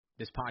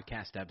This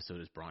podcast episode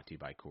is brought to you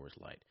by Coors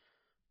Light.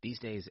 These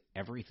days,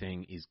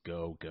 everything is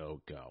go, go,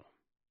 go.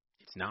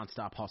 It's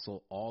nonstop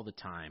hustle all the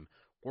time.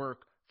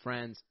 Work,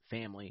 friends,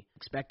 family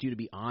expect you to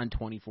be on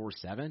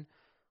 24/7.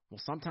 Well,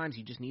 sometimes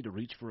you just need to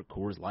reach for a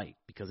Coors Light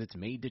because it's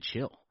made to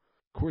chill.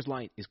 Coors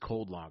Light is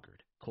cold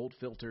lagered, cold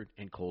filtered,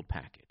 and cold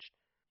packaged.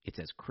 It's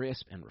as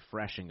crisp and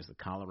refreshing as the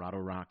Colorado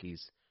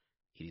Rockies.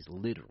 It is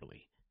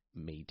literally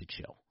made to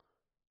chill.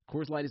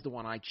 Coors Light is the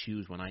one I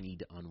choose when I need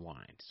to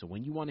unwind. So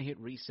when you want to hit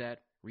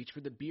reset, reach for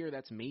the beer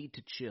that's made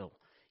to chill.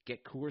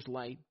 Get Coors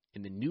Light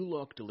in the new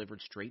look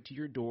delivered straight to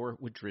your door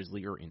with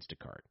Drizzly or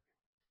Instacart.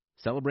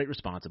 Celebrate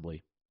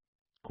responsibly.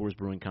 Coors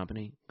Brewing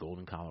Company,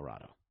 Golden,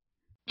 Colorado.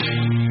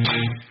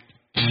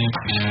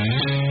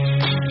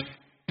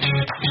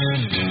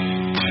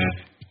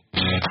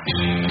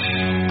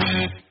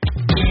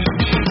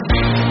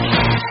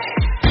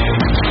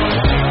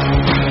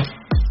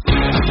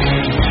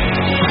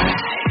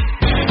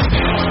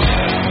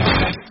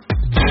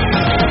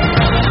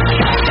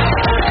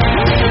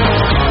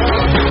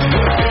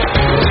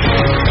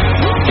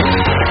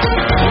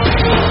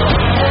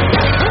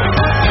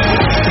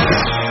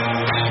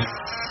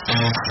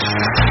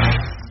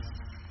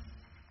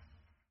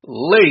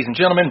 Ladies and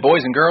gentlemen,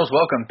 boys and girls,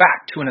 welcome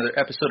back to another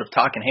episode of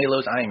Talking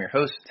Halos. I am your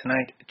host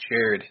tonight,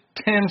 Jared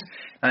Timms.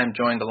 I'm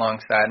joined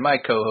alongside my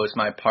co-host,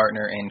 my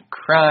partner in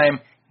crime,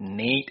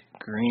 Nate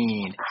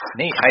Green.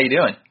 Nate, how you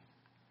doing?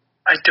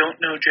 I don't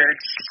know, Jared.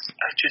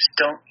 I just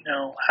don't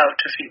know how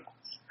to feel.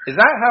 Is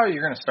that how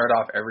you're going to start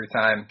off every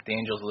time the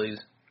Angels lose?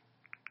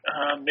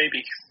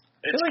 Maybe.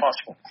 It's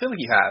possible. I feel like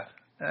you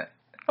have.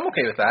 I'm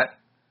okay with that.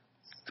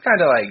 It's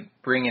kind of like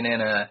bringing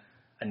in a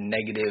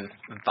negative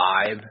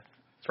vibe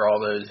for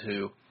all those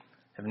who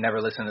have never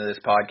listened to this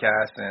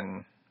podcast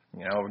and,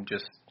 you know,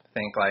 just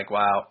think like,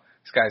 wow,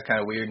 this guy's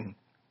kind of weird and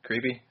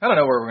creepy. I don't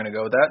know where we're going to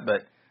go with that,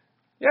 but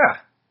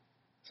yeah.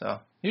 So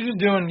you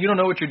don't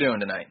know what you're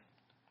doing tonight.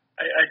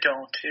 I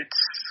don't.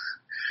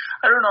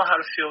 I don't know how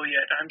to feel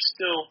yet. I'm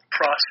still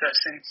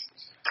processing.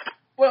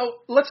 Well,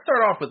 let's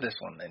start off with this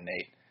one then,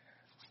 Nate.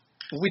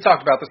 We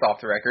talked about this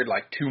off the record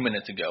like 2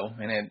 minutes ago,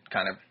 and it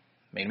kind of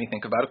made me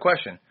think about a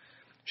question.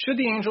 Should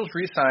the Angels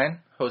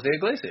re-sign Jose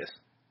Iglesias?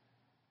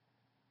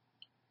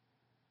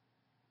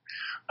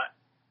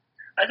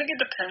 I think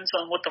it depends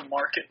on what the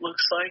market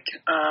looks like.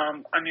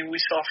 We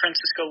saw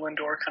Francisco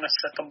Lindor kind of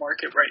set the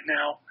market right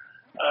now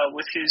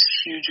with his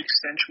huge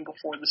extension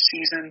before the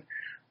season.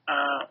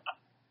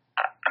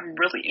 I'm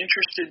really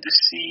interested to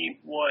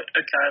see what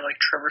a guy like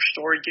Trevor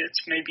Story gets.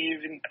 Maybe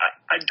even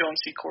I don't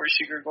see Corey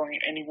Seager going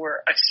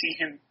anywhere. I see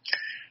him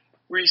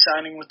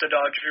re-signing with the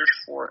Dodgers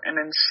for an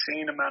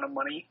insane amount of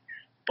money.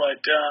 But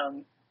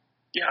I'm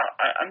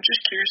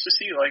just curious to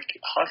see. Like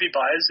Javi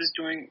Baez is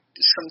doing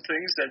some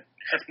things that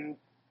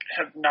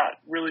have not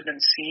really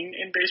been seen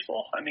in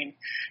baseball. I mean,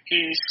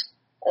 he's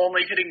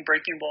only hitting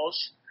breaking balls,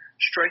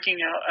 striking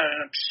out at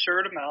an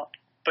absurd amount,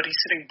 but he's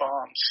hitting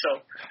bombs.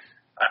 So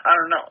I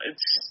don't know.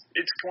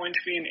 It's going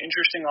to be an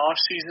interesting off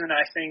season.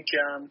 I think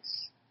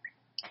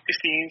if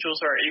the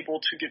Angels are able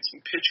to get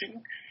some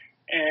pitching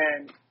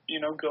and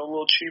go a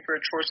little cheaper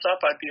at shortstop,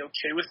 I'd be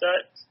okay with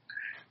that.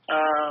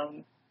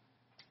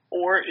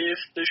 Or if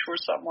the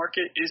shortstop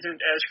market isn't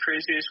as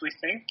crazy as we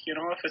think,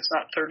 if it's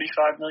not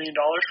 $35 million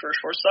for a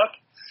shortstop,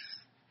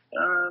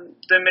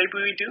 then maybe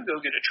we do go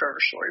get a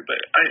Trevor Story.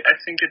 But I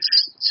think it's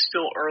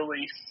still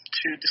early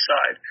to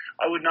decide.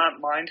 I would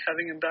not mind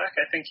having him back.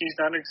 I think he's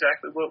done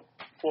exactly what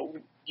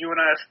you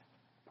and I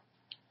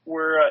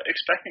were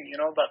expecting,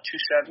 about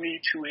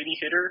 270,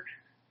 280 hitter,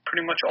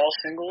 pretty much all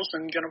singles,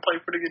 and going to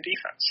play pretty good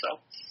defense. So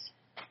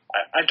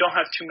I don't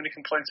have too many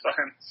complaints about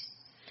him.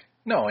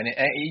 No, and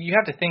you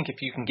have to think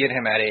if you can get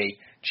him at a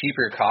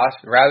cheaper cost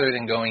rather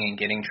than going and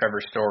getting Trevor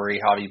Story,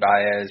 Javi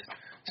Baez,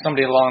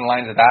 somebody along the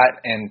lines of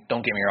that. And don't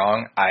get me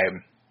wrong,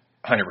 I'm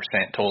 100%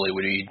 totally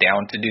would be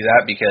down to do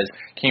that because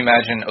can you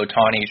imagine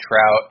Ohtani,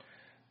 Trout,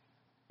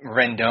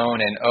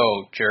 Rendon, and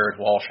Jared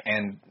Walsh,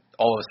 and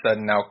all of a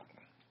sudden now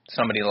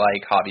somebody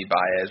like Javi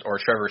Baez or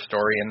Trevor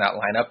Story in that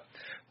lineup.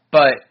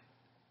 But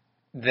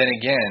then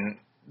again,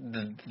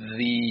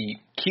 the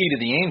key to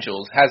the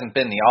Angels hasn't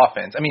been the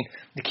offense. I mean,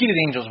 the key to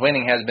the Angels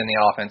winning has been the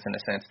offense in a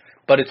sense,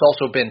 but it's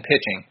also been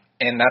pitching,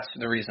 and that's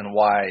the reason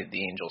why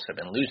the Angels have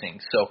been losing.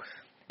 So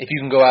if you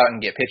can go out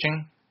and get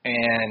pitching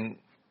and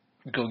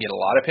go get a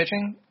lot of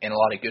pitching and a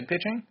lot of good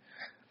pitching,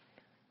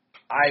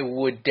 I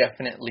would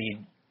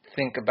definitely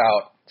think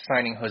about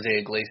signing Jose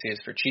Iglesias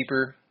for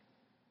cheaper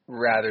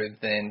rather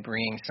than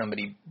bringing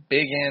somebody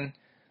big in.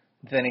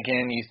 Then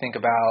again, you think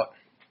about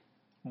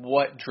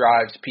what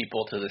drives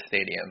people to the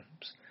stadiums.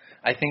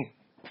 I think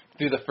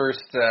through the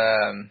first 5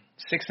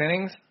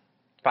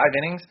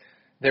 innings,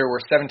 there were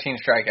 17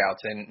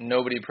 strikeouts, and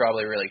nobody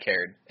probably really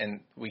cared, and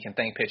we can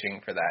thank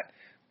pitching for that.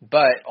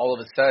 But all of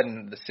a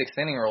sudden, the 6th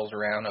inning rolls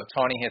around,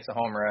 Ohtani hits a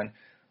home run,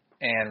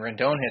 and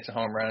Rendon hits a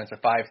home run. It's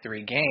a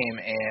 5-3 game,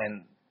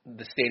 and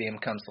the stadium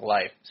comes to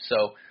life.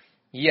 So,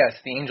 yes,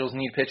 the Angels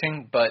need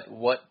pitching, but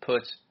what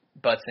puts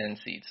butts in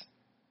seats?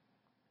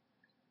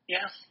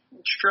 Yeah,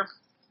 it's true.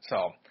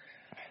 So,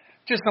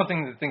 just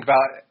something to think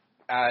about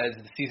as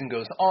the season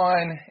goes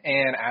on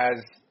and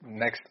as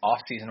next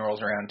off-season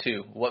rolls around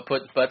too. What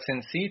puts butts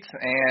in seats,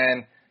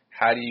 and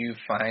how do you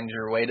find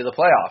your way to the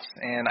playoffs?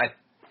 And I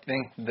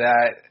think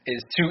that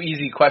is two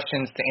easy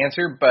questions to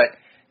answer, but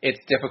it's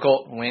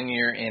difficult when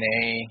you're in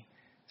a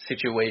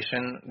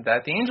situation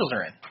that the Angels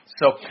are in.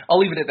 So I'll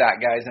leave it at that,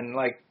 guys. And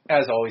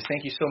as always,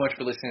 thank you so much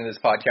for listening to this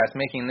podcast,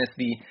 making this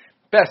the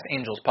best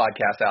Angels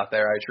podcast out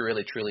there. I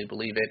really, truly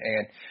believe it.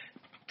 And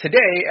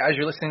today, as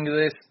you're listening to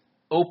this,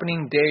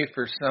 opening day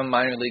for some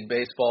minor league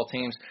baseball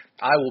teams,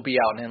 I will be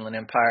out in Inland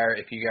Empire.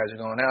 If you guys are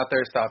going out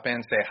there, stop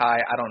in, say hi.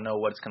 I don't know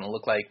what it's going to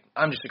look like.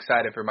 I'm just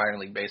excited for minor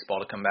league baseball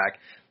to come back.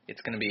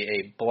 It's going to be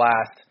a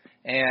blast.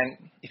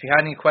 And if you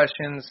had any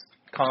questions,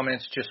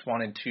 comments, just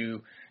wanted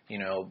to,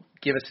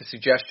 give us a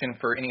suggestion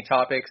for any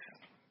topics,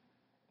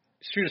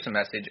 shoot us a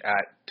message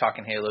at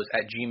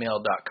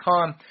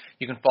talkinghalos@gmail.com.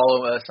 You can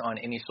follow us on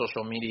any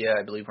social media.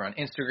 I believe we're on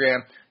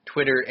Instagram,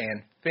 Twitter,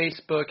 and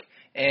Facebook.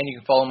 And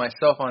you can follow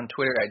myself on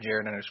Twitter at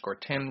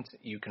Jared_Tims.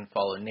 You can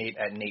follow Nate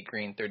at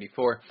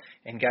NateGreen34.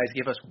 And guys,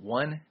 give us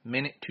 1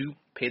 minute to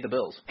pay the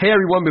bills. Hey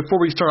everyone, before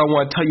we start, I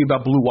want to tell you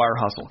about Blue Wire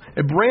Hustle,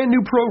 a brand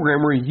new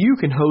program where you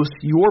can host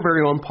your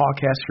very own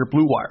podcast for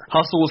Blue Wire.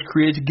 Hustle was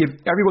created to give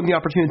everyone the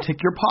opportunity to take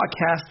your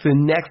podcast to the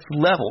next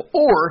level.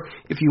 Or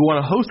if you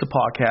want to host a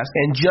podcast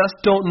and just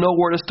don't know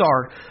where to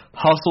start,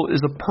 Hustle is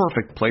the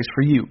perfect place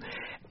for you.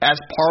 As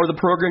part of the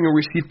program, you'll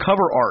receive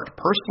cover art,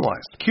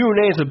 personalized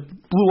Q&As with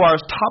Blue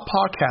Wire's top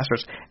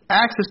podcasters,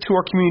 access to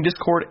our community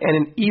Discord,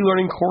 and an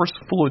e-learning course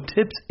full of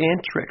tips and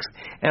tricks.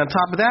 And on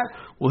top of that,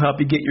 we'll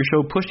help you get your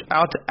show pushed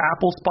out to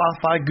Apple,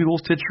 Spotify, Google,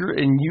 Stitcher,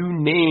 and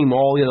you name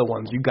all the other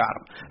ones. You got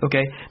them.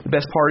 Okay? The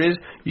best part is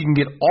you can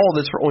get all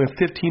this for only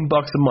 $15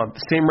 a month,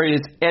 the same rate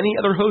as any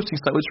other hosting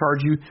site would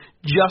charge you,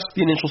 just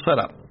the initial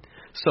setup.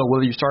 So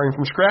whether you're starting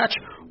from scratch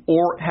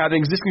or have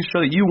an existing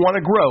show that you want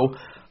to grow,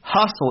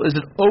 Hustle is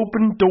an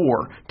open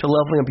door to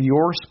leveling up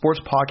your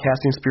sports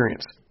podcasting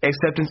experience.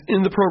 Acceptance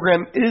in the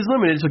program is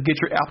limited, so get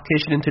your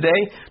application in today.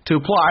 To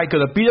apply, go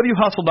to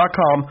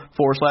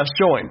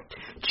bwhustle.com/join.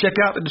 Check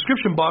out the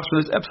description box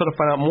for this episode to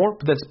find out more,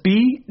 but that's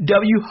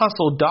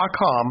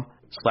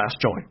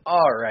bwhustle.com/join.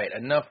 All right,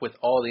 enough with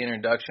all the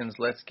introductions.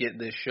 Let's get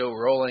this show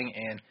rolling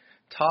and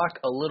talk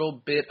a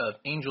little bit of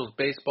Angels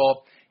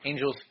baseball.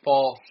 Angels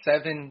fall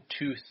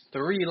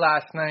 7-3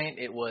 last night.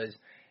 It was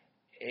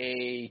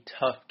a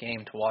tough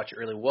game to watch. It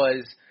really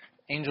was.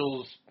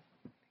 Angels,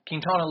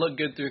 Quintana looked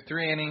good through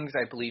 3 innings.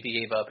 I believe he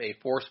gave up a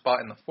 4 spot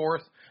in the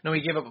 4th. No,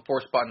 he gave up a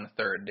 4 spot in the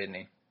 3rd, didn't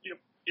he? Yep.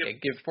 Yeah,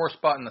 gave 4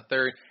 spot in the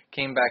 3rd,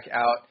 came back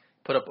out,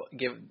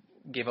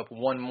 gave up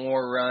 1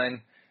 more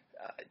run,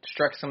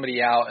 struck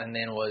somebody out, and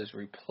then was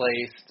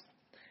replaced.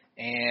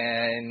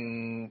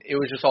 And it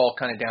was just all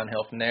kind of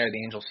downhill from there.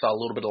 The Angels saw a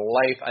little bit of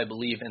life, I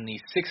believe, in the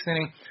 6th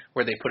inning,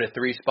 where they put a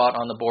 3 spot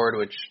on the board,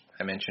 which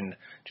I mentioned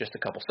just a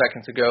couple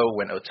seconds ago,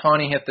 when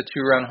Ohtani hit the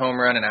 2-run home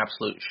run, an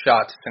absolute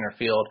shot to center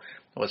field.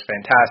 It was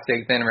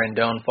fantastic. Then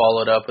Rendon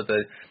followed up with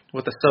a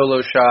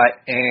solo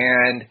shot,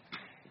 and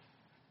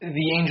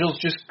the Angels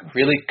just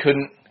really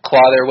couldn't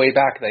claw their way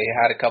back. They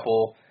had a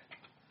couple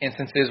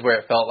instances where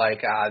it felt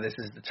like, this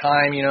is the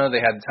time, They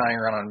had the tying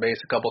run on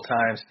base a couple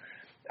times.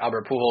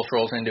 Albert Pujols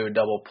rolls into a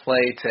double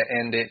play to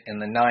end it in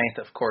the 9th.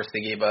 Of course,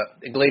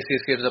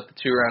 Iglesias gives up the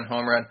 2-run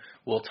home run.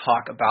 We'll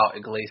talk about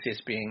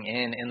Iglesias being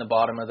in the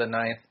bottom of the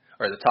 9th,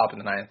 or the top of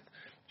the 9th,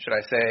 should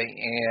I say.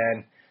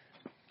 And,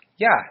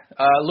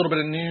 a little bit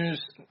of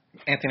news.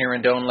 Anthony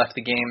Rendon left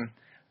the game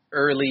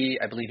early.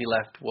 I believe he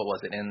left,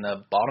 in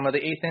the bottom of the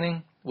 8th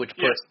inning?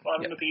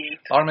 Bottom of the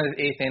 8th. Bottom of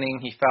the 8th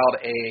inning. He fouled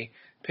a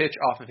pitch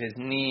off of his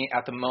knee.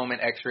 At the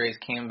moment, X-rays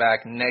came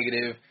back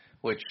negative,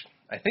 which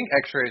I think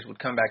X-rays would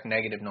come back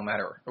negative not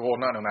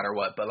no matter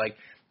what, but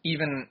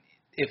even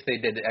if they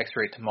did the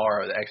X-ray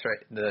tomorrow,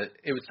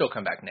 it would still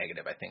come back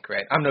negative, I think,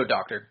 right? I'm no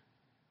doctor.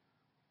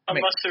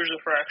 Unless there's a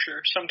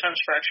fracture. Sometimes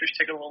fractures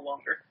take a little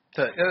longer.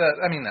 That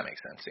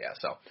makes sense, yeah.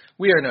 So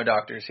we are no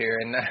doctors here,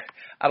 and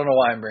I don't know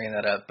why I'm bringing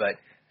that up, but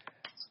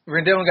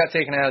Rendon got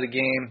taken out of the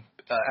game.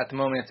 At the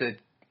moment, it's a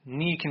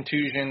knee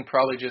contusion,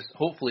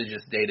 hopefully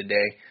just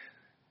day-to-day,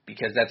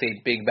 because that's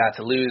a big bat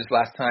to lose.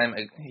 Last time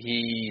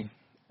he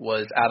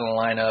was out of the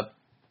lineup,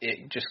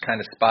 it just kind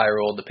of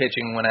spiraled. The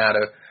pitching went out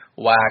of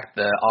whack.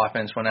 The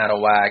offense went out of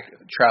whack.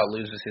 Trout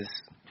loses his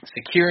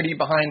security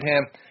behind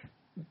him.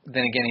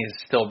 Then again,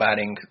 he's still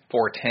batting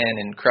 .410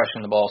 and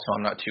crushing the ball, so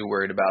I'm not too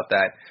worried about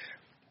that.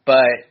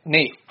 But,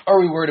 Nate, are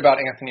we worried about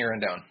Anthony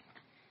Rendon?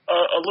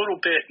 A little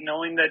bit,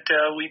 knowing that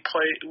we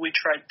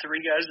tried 3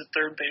 guys at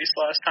third base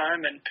last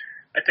time, and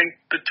I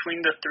think between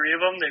the 3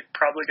 of them, they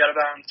probably got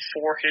about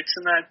 4 hits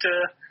in that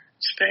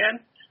span.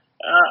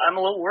 I'm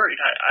a little worried.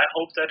 I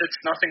hope that it's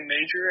nothing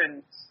major,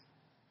 and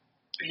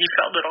he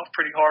fouled it off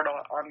pretty hard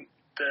on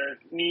the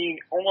knee.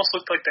 Almost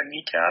looked like the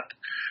kneecap.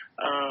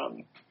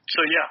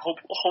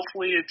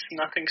 Hopefully it's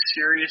nothing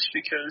serious,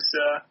 because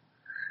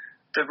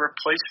the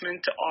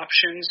replacement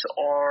options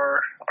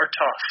are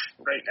tough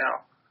right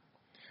now.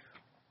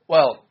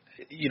 Well,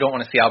 you don't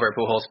want to see Albert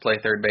Pujols play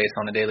third base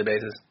on a daily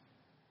basis?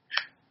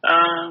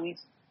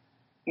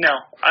 No,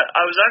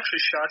 I was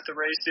actually shocked the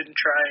Rays didn't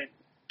try and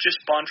just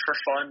bunt for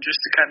fun,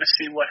 just to kind of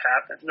see what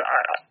happens.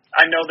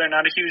 I know they're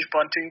not a huge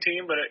bunting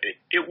team, but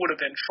it would have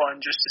been fun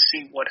just to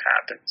see what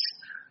happens.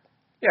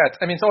 Yeah,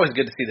 it's always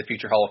good to see the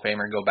future Hall of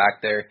Famer go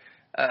back there.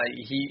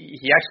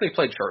 He actually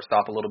played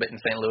shortstop a little bit in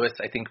St. Louis,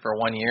 I think, for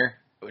 1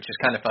 year, which is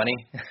kind of funny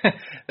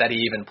that he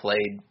even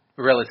played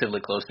relatively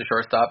close to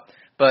shortstop.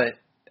 But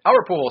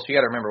Albert Pujols, you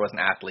got to remember, was an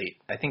athlete.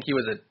 I think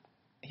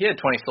he had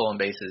 20 stolen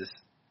bases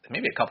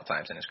maybe a couple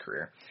times in his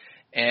career.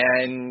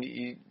 And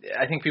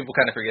I think people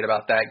kind of forget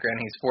about that. Granted,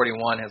 he's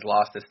 41, has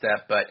lost a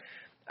step, but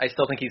I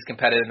still think he's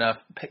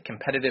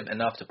competitive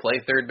enough to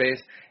play third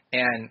base.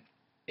 And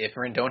if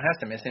Rendon has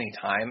to miss any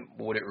time,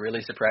 would it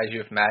really surprise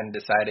you if Madden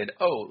decided,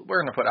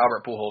 we're going to put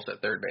Albert Pujols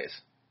at third base?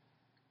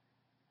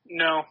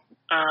 No,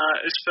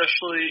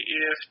 especially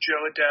if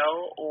Joe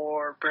Adell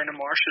or Brandon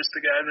Marsh is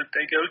the guy that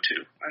they go to.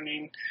 I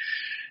mean,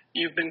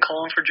 you've been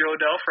calling for Joe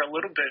Adell for a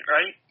little bit,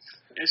 right?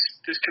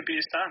 This could be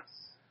his time.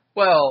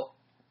 Well,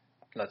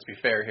 let's be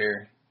fair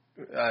here.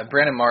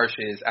 Brandon Marsh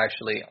is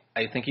actually,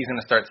 I think he's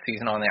going to start the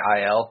season on the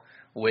IL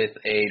with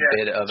a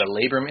bit of a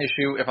labrum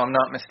issue, if I'm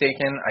not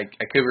mistaken. I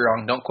could be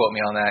wrong. Don't quote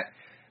me on that.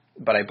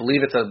 But I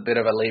believe it's a bit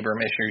of a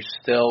labrum issue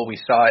still. We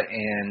saw it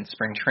in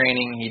spring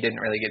training. He didn't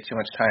really get too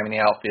much time in the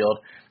outfield.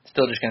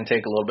 Still just going to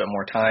take a little bit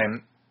more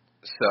time.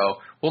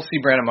 So we'll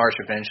see Brandon Marsh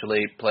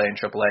eventually play in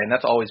AAA, and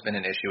that's always been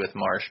an issue with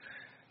Marsh.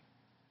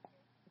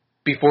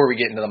 Before we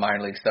get into the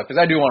minor league stuff, because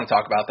I do want to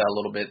talk about that a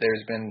little bit.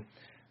 There's been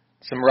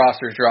some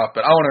rosters dropped,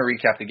 but I want to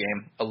recap the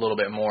game a little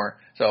bit more.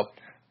 So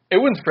it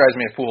wouldn't surprise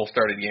me if Pujols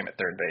started the game at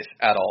third base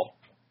at all.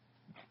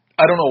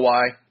 I don't know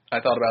why I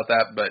thought about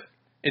that, but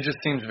it just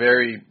seems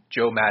very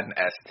Joe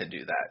Madden-esque to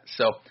do that.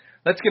 So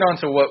let's get on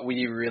to what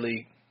we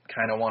really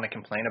kind of want to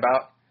complain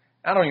about.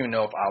 I don't even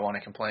know if I want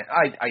to complain.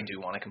 I do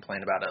want to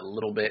complain about it a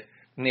little bit.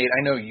 Nate,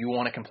 I know you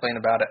want to complain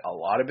about it a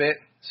lot of it.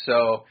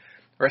 So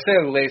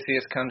Raisel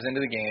Iglesias comes into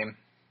the game,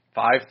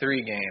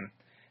 5-3 game,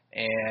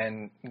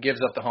 and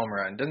gives up the home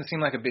run. Doesn't seem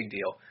like a big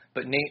deal.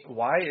 But, Nate,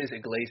 why is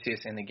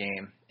Iglesias in the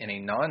game in a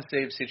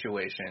non-save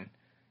situation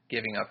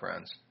giving up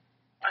runs?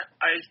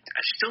 I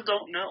still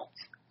don't know.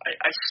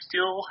 I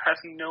still have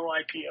no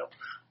idea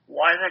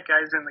why that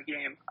guy's in the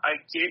game. I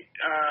get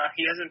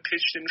he hasn't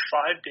pitched in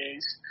 5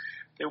 days.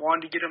 They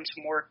wanted to get him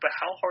some work, but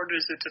how hard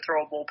is it to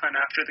throw a bullpen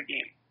after the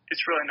game?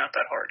 It's really not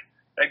that hard.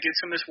 That gets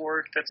him his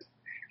work.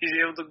 He's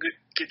able to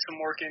get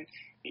some work in.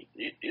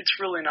 It's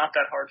really not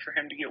that hard for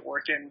him to get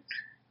work in.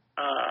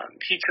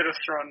 He could have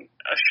thrown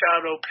a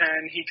shadow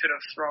pen. He could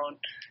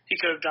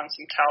have done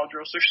some towel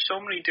drills. There's so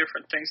many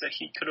different things that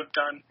he could have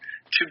done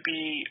to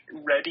be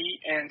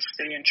ready and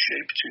stay in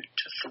shape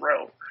to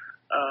throw.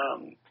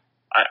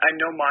 I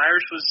know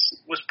Myers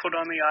was put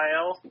on the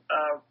IL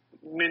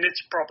minutes,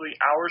 probably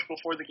hours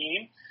before the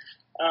game,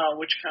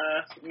 which kind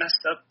of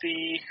messed up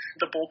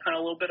the bullpen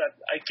a little bit.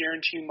 I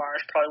guarantee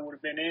Myers probably would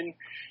have been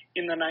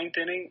in the ninth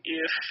inning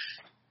if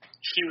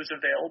he was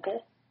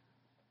available.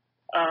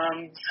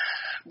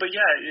 But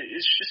yeah,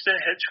 it's just a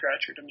head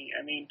scratcher to me.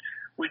 I mean,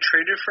 we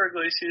traded for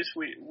Iglesias.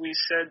 We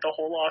said the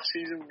whole off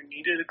season we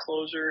needed a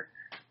closer.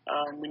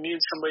 We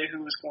needed somebody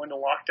who was going to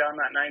lock down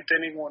that ninth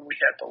inning when we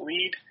had the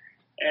lead.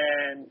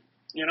 And,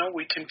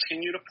 we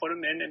continue to put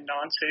him in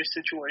non-safe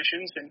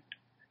situations, and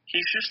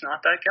he's just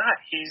not that guy.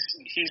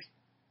 He's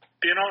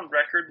been on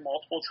record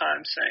multiple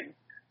times saying,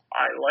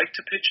 I like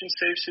to pitch in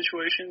safe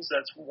situations.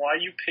 That's why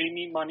you pay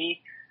me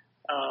money.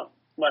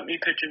 Let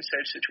me pitch in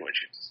safe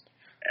situations.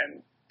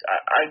 And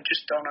I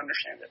just don't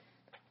understand it.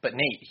 But,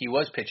 Nate, he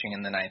was pitching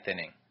in the ninth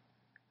inning.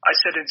 I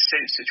said in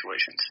safe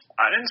situations.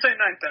 I didn't say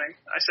ninth inning.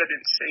 I said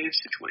in safe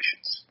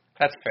situations.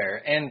 That's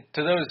fair. And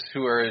to those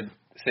who are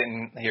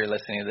sitting here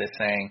listening to this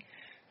saying,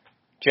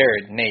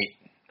 Jared, Nate,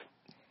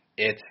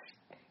 it's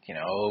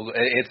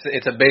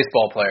a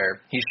baseball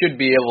player. He should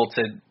be able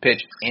to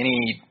pitch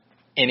any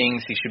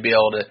innings. He should be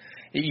able to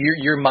 –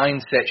 your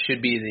mindset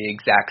should be the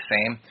exact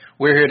same.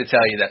 We're here to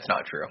tell you that's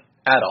not true.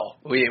 At all.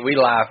 We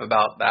laugh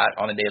about that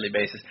on a daily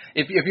basis.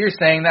 If you're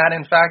saying that,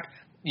 in fact,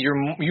 you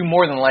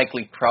more than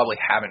likely probably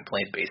haven't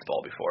played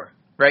baseball before.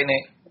 Right,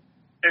 Nate?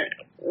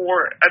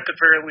 Or, at the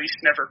very least,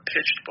 never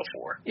pitched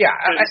before. Yeah.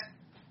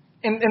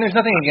 And there's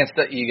nothing against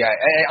you guys.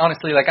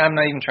 Honestly, I'm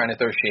not even trying to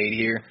throw shade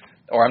here,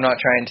 or I'm not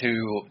trying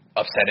to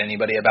upset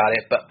anybody about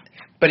it,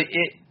 but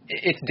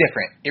it's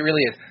different. It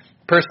really is.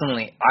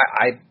 Personally,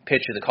 I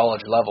pitch at the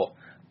college level.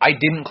 I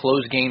didn't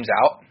close games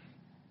out,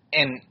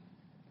 and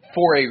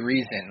for a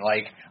reason.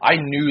 I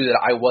knew that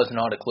I was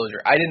not a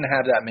closer. I didn't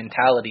have that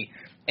mentality,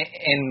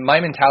 and my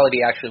mentality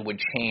actually would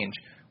change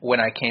when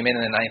I came in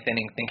the ninth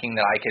inning thinking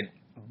that I could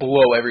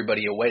blow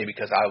everybody away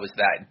because I was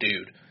that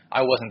dude.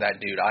 I wasn't that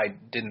dude. I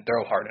didn't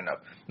throw hard enough.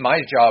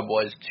 My job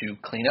was to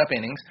clean up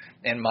innings,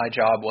 and my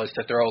job was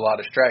to throw a lot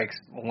of strikes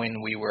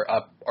when we were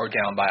up or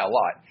down by a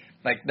lot.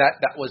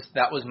 That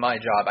was my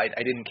job. I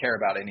didn't care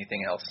about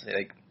anything else.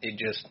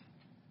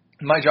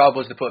 My job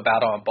was to put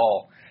bat on a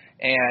ball,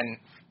 and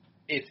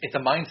it's a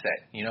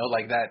mindset,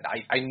 that.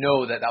 I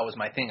know that was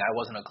my thing. I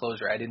wasn't a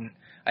closer. I didn't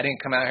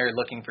come out here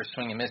looking for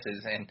swing and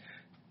misses. And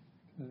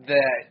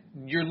that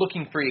you're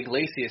looking for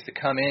Iglesias to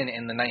come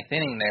in the ninth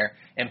inning there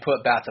and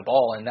put bat to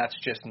ball, and that's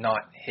just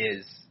not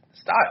his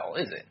style,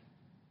 is it?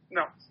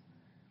 No.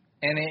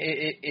 And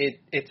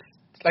it's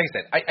like I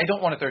said, I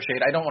don't want to throw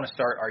shade. I don't want to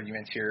start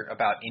arguments here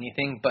about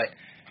anything, but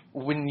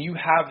when you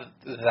have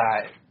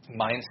that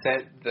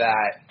mindset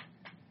that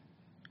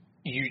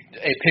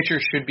a pitcher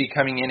should be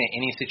coming in at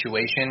any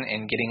situation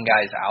and getting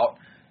guys out,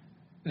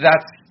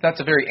 that's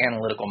a very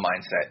analytical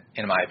mindset,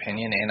 in my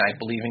opinion, and I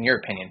believe in your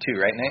opinion too,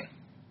 right, Nate?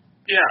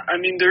 Yeah, I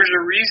mean, there's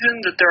a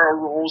reason that there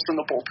are roles in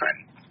the bullpen.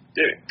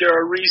 There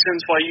are reasons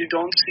why you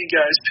don't see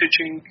guys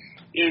pitching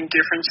in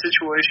different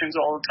situations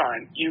all the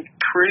time. You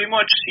pretty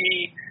much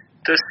see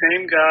the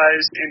same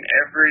guys in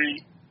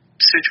every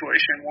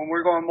situation. When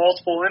we're going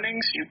multiple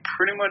innings, you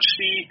pretty much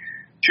see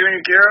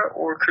Junior Guerra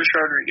or Chris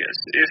Rodriguez.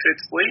 If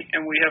it's late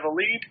and we have a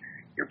lead,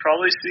 you're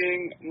probably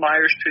seeing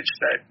Myers pitch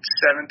that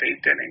 7th,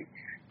 8th inning.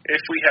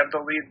 If we have the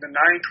lead in the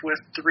 9th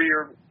with 3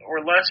 or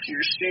less,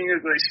 you're seeing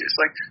Iglesias.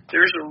 Like,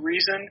 there's a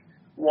reason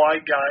why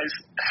guys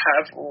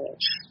have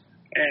roles,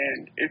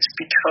 and it's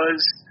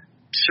because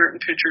certain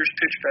pitchers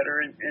pitch better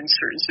in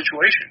certain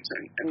situations,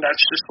 and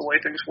that's just the way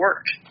things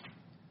work.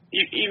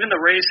 Even the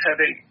Rays have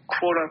a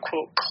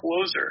quote-unquote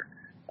closer.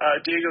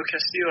 Diego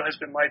Castillo has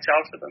been lights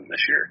out for them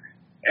this year,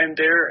 and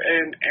they're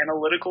an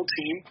analytical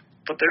team,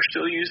 but they're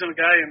still using a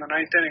guy in the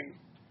 9th inning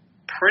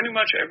pretty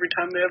much every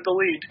time they have the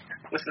lead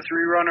with a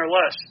 3-run or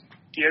less.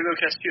 Diego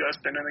Castillo has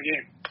been in the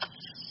game.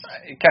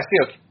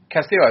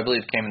 Castillo, I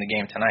believe, came in the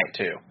game tonight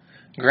too.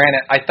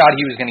 Granted, I thought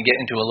he was going to get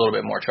into a little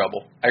bit more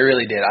trouble. I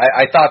really did.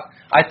 I thought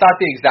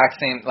the exact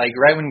same. Like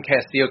right when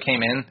Castillo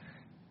came in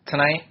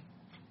tonight,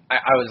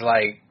 I was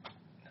like,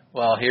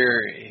 well,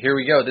 here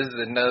we go. This is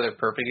another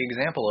perfect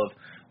example of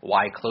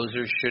why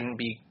closers shouldn't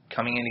be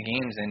coming into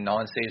games in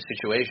non-save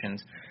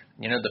situations.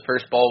 You know, the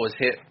first ball was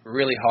hit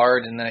really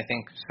hard, and then I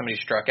think somebody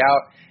struck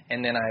out,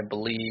 and then I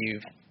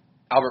believe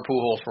Albert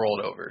Pujols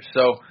rolled over.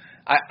 So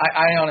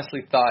I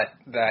honestly thought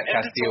that and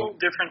Castillo. It's a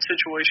little different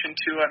situation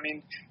too. I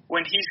mean,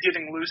 when he's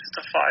getting loose, it's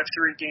a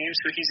 5-3 game,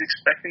 so he's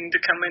expecting to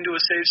come into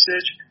a save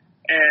stitch,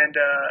 and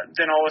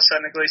then all of a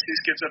sudden Iglesias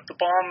gives up the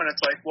bomb, and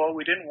it's like, well,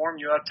 we didn't warm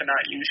you up to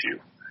not use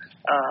you.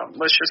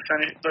 Let's just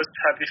finish. Let's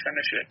have you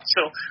finish it.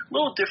 So a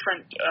little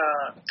different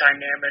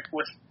dynamic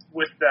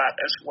with that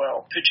as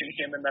well. Pitching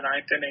him in the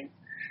 9th inning,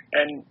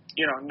 and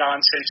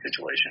non-safe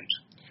situations.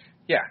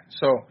 Yeah.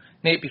 So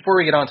Nate, before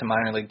we get on to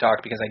minor league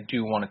talk, because I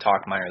do want to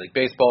talk minor league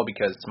baseball,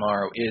 because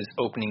tomorrow is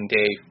opening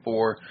day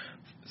for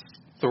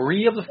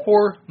 3 of the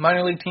 4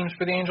 minor league teams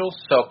for the Angels.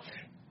 So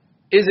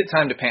is it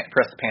time to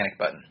press the panic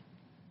button?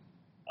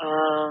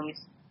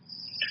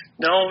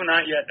 No,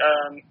 not yet.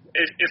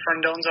 If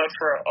Rendon's out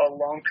for a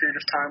long period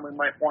of time, we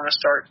might want to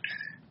start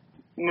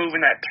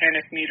moving that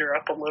panic meter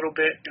up a little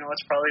bit.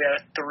 It's probably at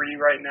a 3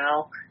 right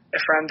now.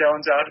 If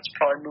Rendon's out, it's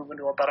probably moving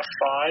to about a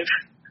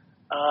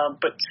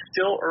 5. But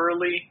still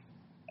early.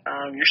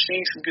 You're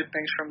seeing some good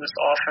things from this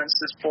offense.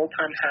 This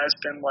bullpen has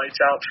been lights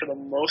out for the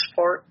most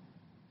part.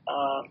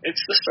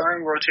 It's the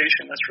starting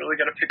rotation that's really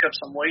got to pick up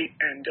some weight,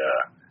 and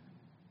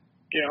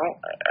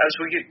as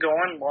we get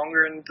going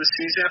longer in the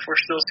season, if we're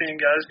still seeing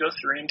guys go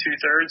 3 2/3,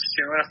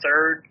 2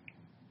 1/3,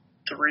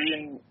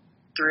 3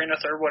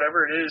 1/3,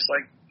 whatever it is,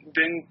 like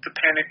then the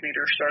panic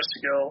meter starts to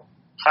go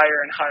higher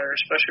and higher,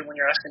 especially when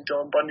you're asking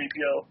Dylan Bundy to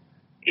go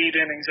 8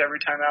 innings every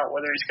time out,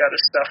 whether he's got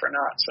his stuff or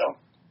not. So,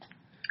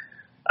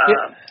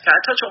 Can I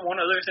touch on one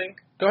other thing?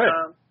 Go ahead.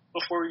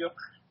 Before we go,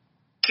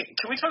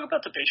 can we talk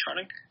about the base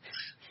running?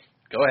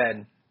 Go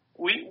ahead.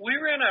 We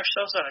ran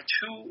ourselves out of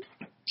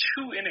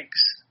two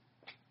innings.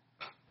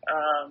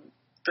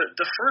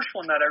 The first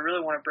one that I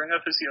really want to bring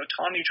up is the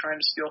Ohtani trying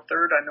to steal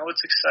third. I know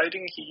it's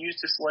exciting. He used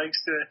his legs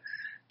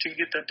to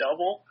get the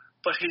double,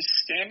 but he's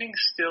standing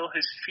still.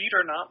 His feet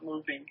are not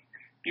moving.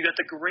 You got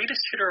the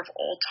greatest hitter of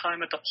all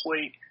time at the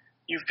plate.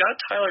 You've got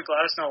Tyler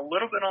Glasnow a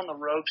little bit on the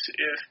ropes.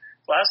 If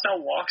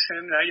Glasnow walks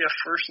him, now you have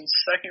first and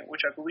second,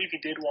 which I believe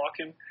he did walk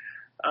him.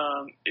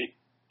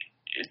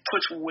 It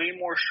puts way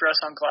more stress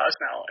on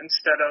Glasnow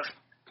instead of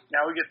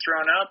now we get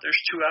thrown out. There's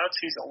 2 outs.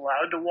 He's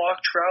allowed to walk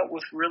Trout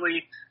with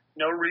really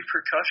no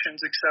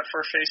repercussions except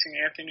for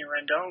facing Anthony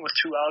Rendon with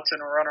 2 outs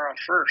and a runner on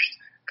first.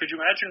 Could you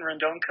imagine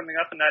Rendon coming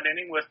up in that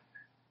inning with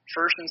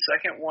first and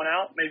second, 1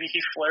 out? Maybe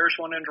he flares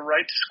one into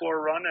right to score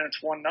a run, and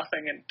it's 1-0.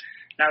 And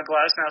now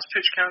Glasnow's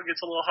pitch count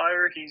gets a little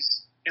higher. He's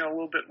in a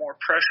little bit more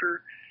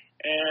pressure,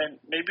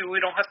 and maybe we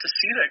don't have to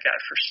see that guy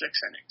for 6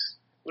 innings.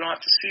 We don't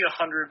have to see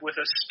 100 with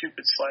a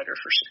stupid slider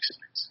for 6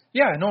 innings.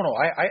 Yeah, no,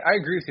 I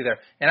agree with you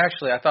there. And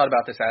actually, I thought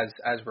about this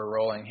as we're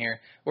rolling here.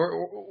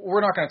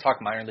 We're not going to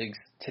talk minor leagues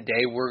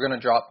today. We're going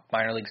to drop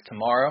minor leagues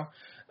tomorrow.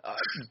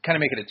 Kind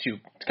of make it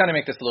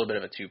make this a little bit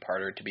of a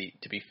 2-parter. To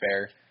be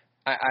fair,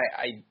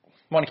 I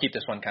want to keep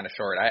this one kind of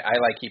short. I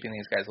like keeping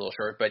these guys a little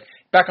short. But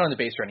back on the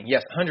base running,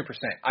 yes, 100%.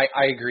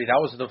 I agree.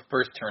 That was the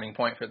first turning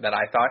point that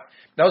I thought.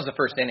 That was the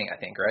first inning, I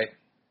think, right?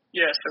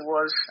 Yes, it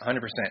was. 100%.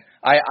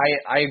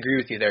 I agree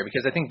with you there,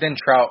 because I think then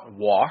Trout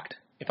walked,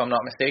 if I'm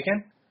not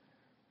mistaken.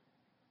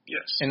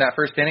 Yes. In that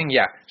first inning,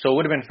 yeah. So it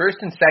would have been first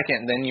and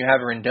second, then you have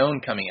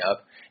Rendon coming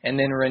up, and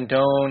then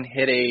Rendon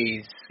hit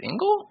a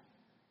single,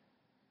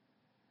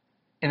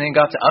 and then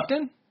got to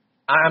Upton.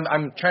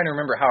 I'm trying to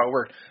remember how it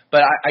worked,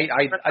 but I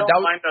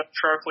lined up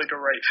sharply to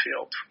right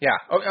field. Yeah,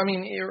 I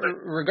mean,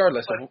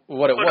 regardless of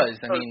what it was,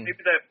 I mean,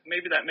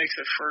 maybe that makes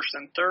it first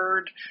and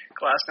third.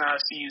 Glasnow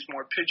has to use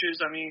more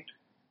pitches. I mean,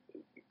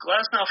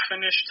 Glasnow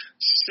finished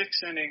 6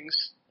 innings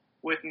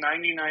with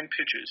 99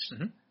 pitches.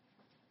 Mm-hmm.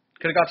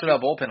 Could have got to that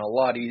bullpen a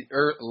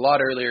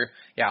lot earlier.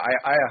 Yeah,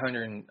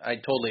 I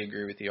totally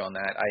agree with you on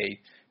that. I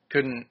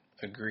couldn't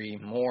agree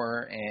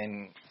more,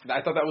 and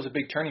I thought that was a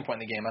big turning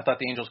point in the game. I thought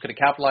the Angels could have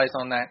capitalized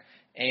on that,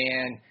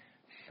 and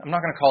I'm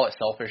not going to call it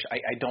selfish.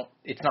 I don't.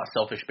 It's not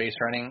selfish base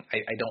running.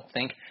 I don't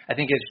think. I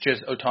think it's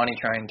just Ohtani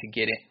trying to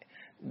get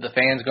the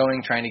fans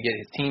going, trying to get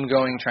his team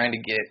going, trying to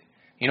get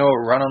a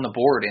run on the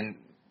board, and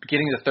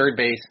getting to third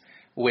base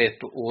with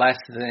less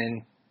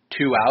than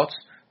 2 outs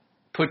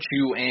puts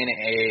you in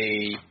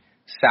a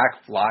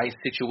sac fly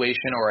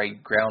situation or a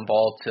ground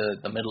ball to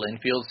the middle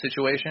infield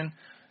situation,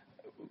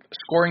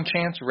 scoring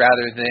chance,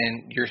 rather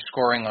than you're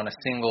scoring on a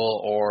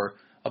single or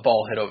a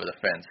ball hit over the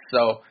fence.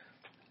 So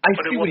I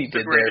see what he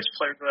did there. But it was the greatest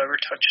player who ever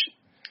touched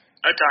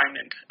a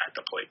diamond at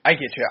the plate. I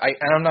get you.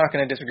 And I'm not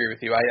going to disagree with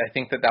you. I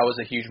think that was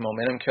a huge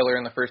momentum killer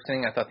in the first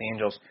inning. I thought the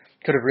Angels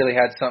could have really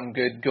had something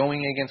good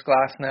going against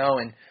Glasnow,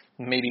 and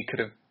maybe could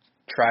have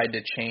tried to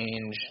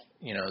change,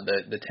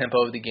 the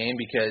tempo of the game,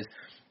 because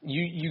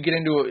you get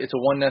into it's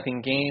a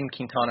 1-0 game.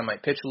 Quintana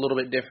might pitch a little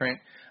bit different.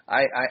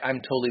 I'm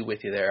totally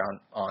with you there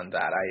on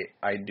that.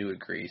 I do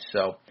agree.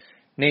 So,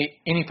 Nate,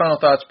 any final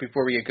thoughts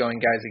before we get going,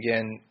 guys?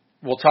 Again,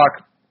 we'll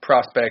talk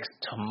prospects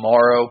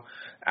tomorrow,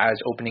 as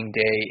opening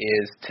day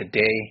is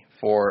today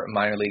for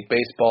minor league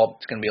baseball.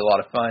 It's going to be a lot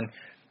of fun,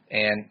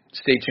 and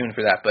stay tuned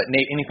for that. But,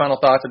 Nate, any final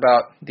thoughts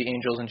about the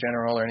Angels in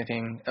general, or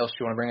anything else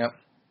you want to bring up?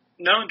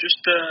 No,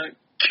 just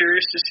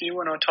curious to see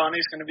when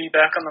Ohtani's going to be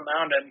back on the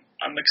mound, and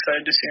I'm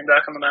excited to see him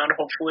back on the mound.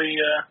 Hopefully,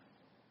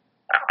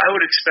 I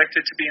would expect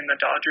it to be in the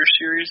Dodgers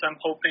series. I'm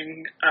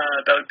hoping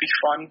that would be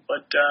fun,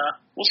 but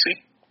we'll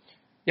see.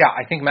 Yeah,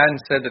 I think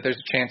Madden said that there's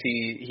a chance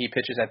he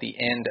pitches at the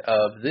end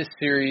of this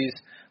series.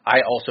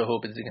 I also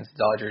hope it's against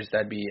the Dodgers.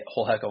 That'd be a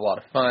whole heck of a lot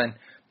of fun.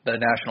 The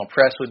national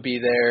press would be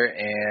there,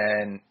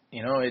 and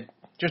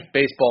just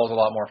baseball is a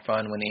lot more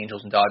fun when the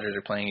Angels and Dodgers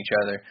are playing each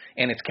other,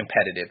 and it's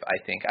competitive. I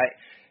think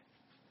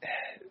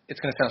it's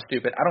going to sound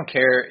stupid. I don't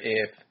care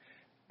if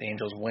the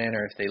Angels win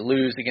or if they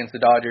lose against the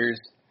Dodgers.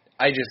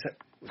 I just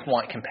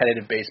want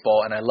competitive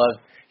baseball, and I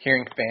love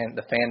hearing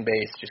the fan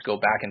base just go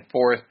back and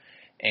forth.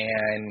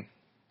 And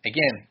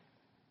again,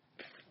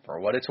 for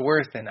what it's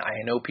worth, and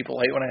I know people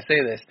hate when I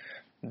say this,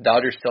 the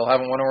Dodgers still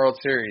haven't won a World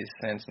Series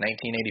since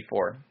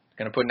 1984.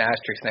 Going to put an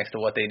asterisk next to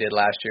what they did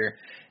last year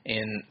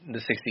in the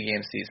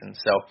 60-game season.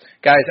 So,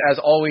 guys, as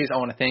always, I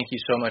want to thank you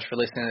so much for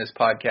listening to this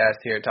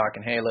podcast here at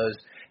Talking Halos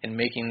and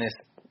making this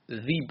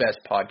the best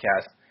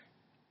podcast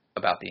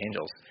about the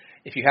Angels.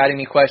 If you had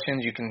any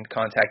questions, you can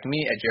contact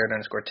me at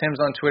Jared_Tims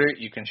on Twitter.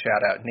 You can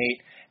shout out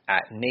Nate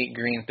at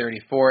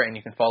NateGreen34, and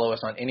you can follow us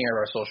on any of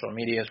our social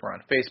medias. We're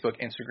on Facebook,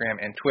 Instagram,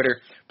 and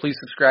Twitter. Please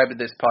subscribe to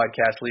this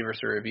podcast, leave us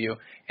a review,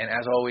 and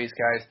as always,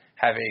 guys,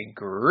 have a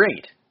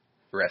great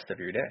rest of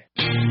your day.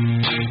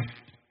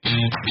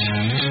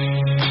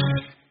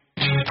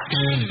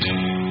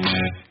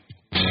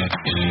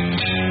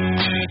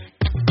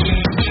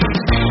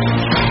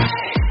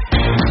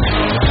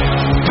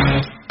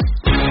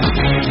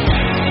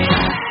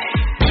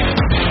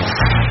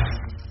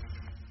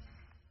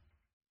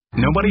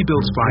 Nobody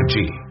builds 5G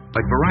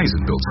like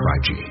Verizon builds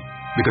 5G,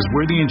 because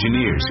we're the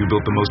engineers who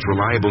built the most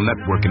reliable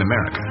network in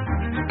America.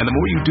 And the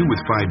more you do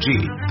with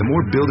 5G, the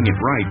more building it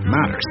right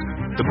matters.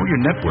 The more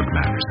your network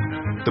matters.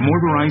 The more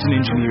Verizon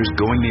engineers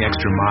going the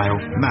extra mile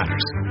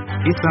matters.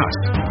 It's us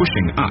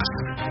pushing us.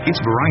 It's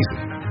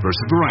Verizon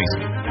versus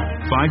Verizon.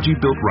 5G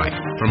built right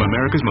from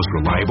America's most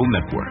reliable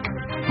network.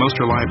 Most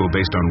reliable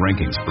based on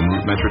rankings from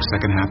RootMetrics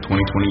second half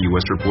 2020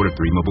 U.S. report of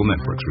 3 mobile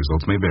networks.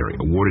 Results may vary.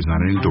 Award is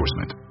not an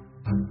endorsement.